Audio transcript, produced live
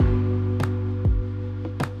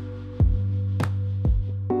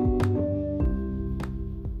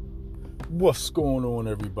What's going on,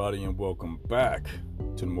 everybody, and welcome back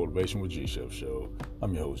to the Motivation with G-Chef show.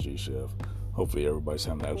 I'm your host, G-Chef. Hopefully everybody's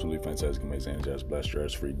having an absolutely fantastic, amazing, energized, blessed,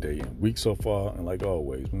 stress-free day and week so far. And like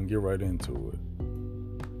always, we can get right into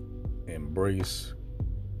it. Embrace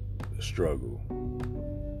the struggle.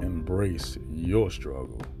 Embrace your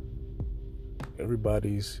struggle.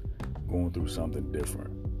 Everybody's going through something different.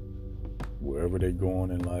 Wherever they're going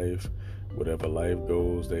in life, whatever life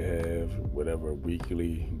goals they have, whatever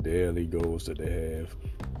weekly, daily goals that they have,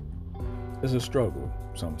 it's a struggle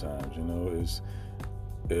sometimes,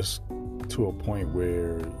 it's to a point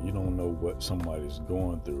where you don't know what somebody's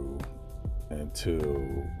going through until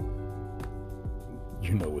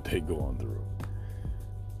you know what they're going through.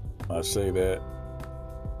 I say that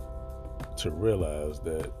to realize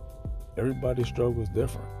that everybody's struggle is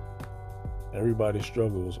different. Everybody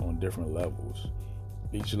struggles on different levels.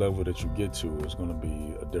 Each level that you get to is going to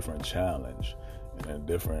be a different challenge and a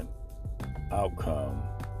different outcome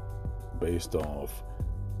based off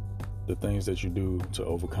the things that you do to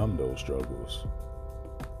overcome those struggles.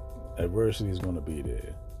 Adversity is going to be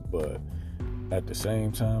there, but at the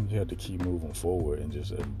same time, you have to keep moving forward and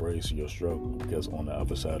just embrace your struggle, because on the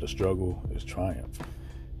other side of struggle is triumph.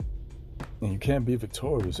 And you can't be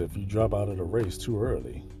victorious if you drop out of the race too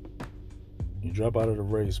early. You drop out of the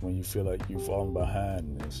race when you feel like you've fallen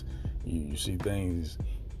behind and you see things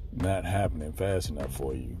not happening fast enough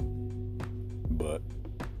for you. But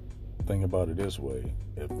think about it this way.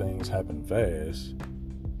 If things happen fast,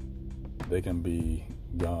 they can be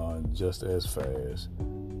gone just as fast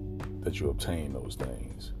that you obtain those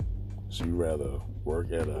things. So you rather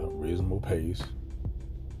work at a reasonable pace,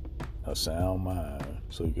 a sound mind,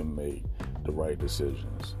 so you can make the right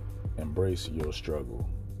decisions. Embrace your struggle.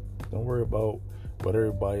 Don't worry about what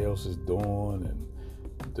everybody else is doing and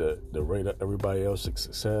the rate of everybody else's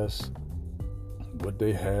success, what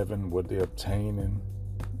they having, what they're obtaining.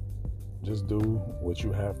 Just do what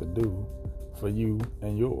you have to do for you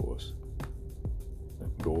and yours.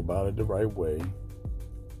 Go about it the right way,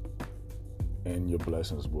 and your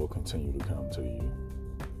blessings will continue to come to you.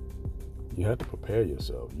 You have to prepare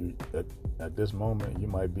yourself. At this moment, you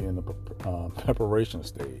might be in the preparation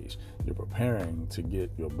stage. You're preparing to get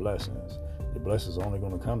your blessings. Your blessings are only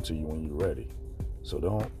going to come to you when you're ready. So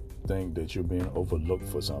don't think that you're being overlooked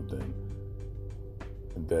for something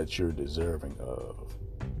that you're deserving of.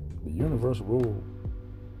 The universe will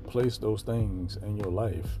place those things in your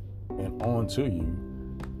life and onto you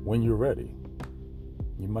when you're ready.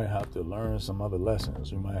 You might have to learn some other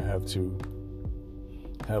lessons. You might have to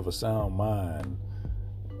have a sound mind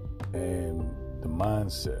and the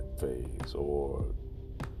mindset phase, or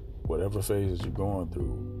whatever phase you're going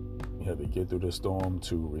through. You have to get through the storm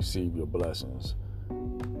to receive your blessings.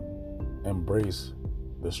 Embrace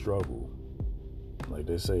the struggle. Like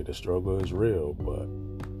they say, the struggle is real, but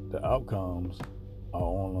the outcomes are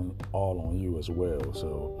all on you as well.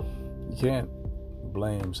 So you can't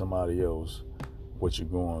blame somebody else what you're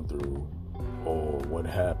going through or what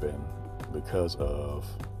happened, because of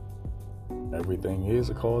everything is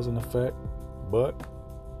a cause and effect, but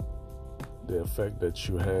the effect that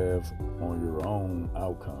you have on your own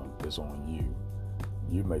outcome is on you.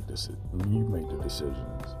 You make the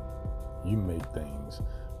decisions. You make things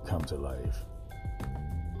come to life.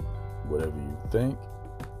 Whatever you think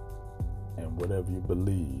and whatever you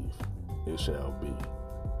believe, it shall be.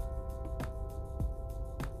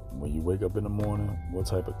 When you wake up in the morning, what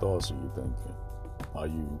type of thoughts are you thinking? Are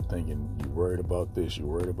you thinking you're worried about this, you're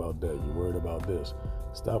worried about that, you're worried about this?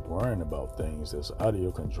 Stop worrying about things that's out of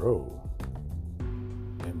your control.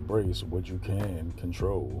 Embrace what you can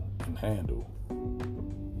control and handle.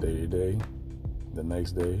 Day to day, the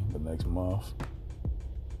next day, the next month.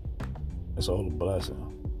 It's all a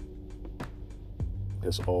blessing.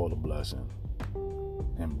 It's all a blessing.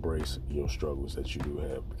 Embrace your struggles that you do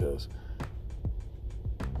have, because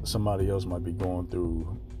somebody else might be going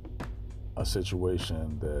through a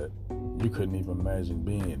situation that you couldn't even imagine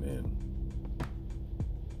being in,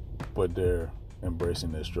 but they're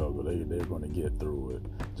embracing their struggle. They're going to get through it,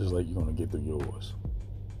 just like you're going to get through yours.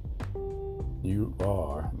 You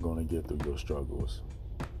are going to get through your struggles.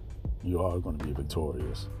 You are going to be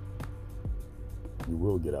victorious. You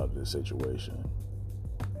will get out of this situation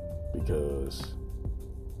because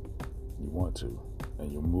you want to, and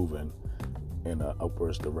you're moving in an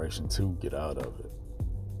upwards direction to get out of it.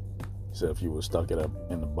 So if you were stuck in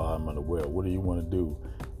the bottom of the well, what do you want to do?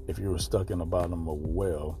 If you were stuck in the bottom of a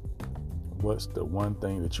well, what's the one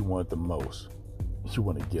thing that you want the most? You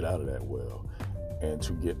want to get out of that well. And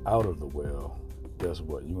to get out of the well, guess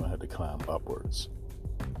what? You're going to have to climb upwards.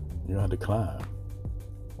 You're going to have to climb.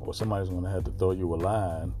 Or somebody's going to have to throw you a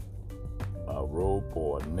line a rope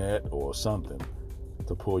or a net or something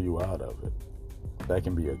to pull you out of it. That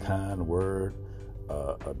can be a kind word,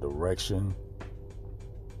 a direction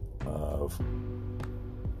of,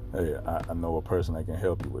 hey, I know a person that can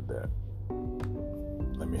help you with that.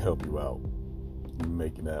 Let me help you out. You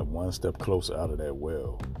making that one step closer out of that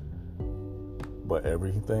well. But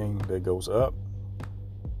everything that goes up,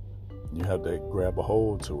 you have to grab a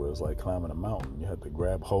hold to it. It's like climbing a mountain. You have to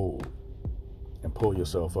grab hold and pull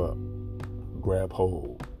yourself up. Grab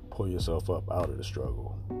hold, pull yourself up out of the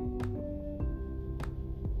struggle.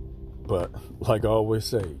 But like I always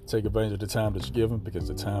say, take advantage of the time that you're given, because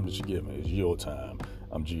the time that you're given is your time.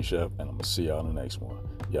 I'm G Chef, and I'm going to see y'all in the next one.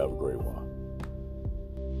 Y'all have a great one.